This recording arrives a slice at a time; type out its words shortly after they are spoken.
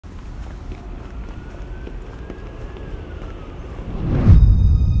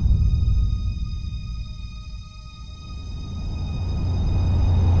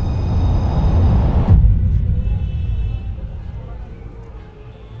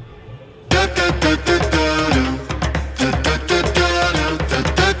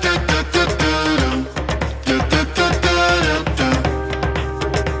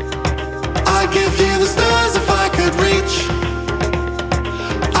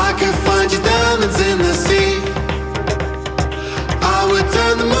find you diamonds in the sea. I would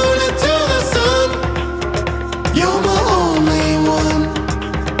turn the moon into the sun. You're my only one.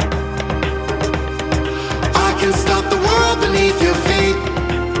 I can stop the world beneath your feet.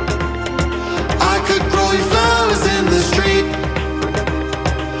 I could grow you flowers in the street.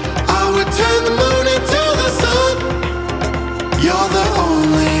 I would turn the moon into the sun. You're the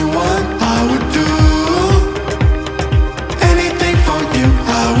only one. I would do anything for you.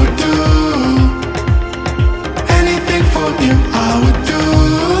 I would do anything for you. I would do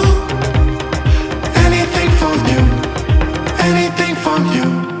anything for you. Anything for you.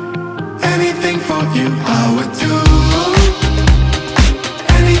 Anything for you. I would do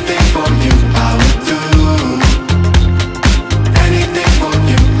anything for you. I would do anything for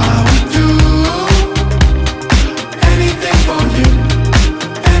you. I would do anything for you.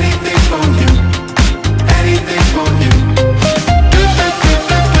 Anything for you. Anything for you.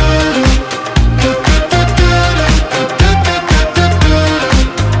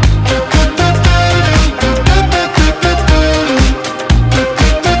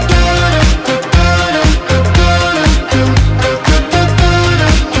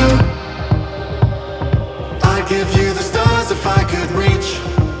 I'd give you the stars if I could reach.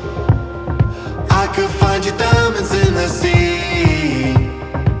 I could find you diamonds in the sea.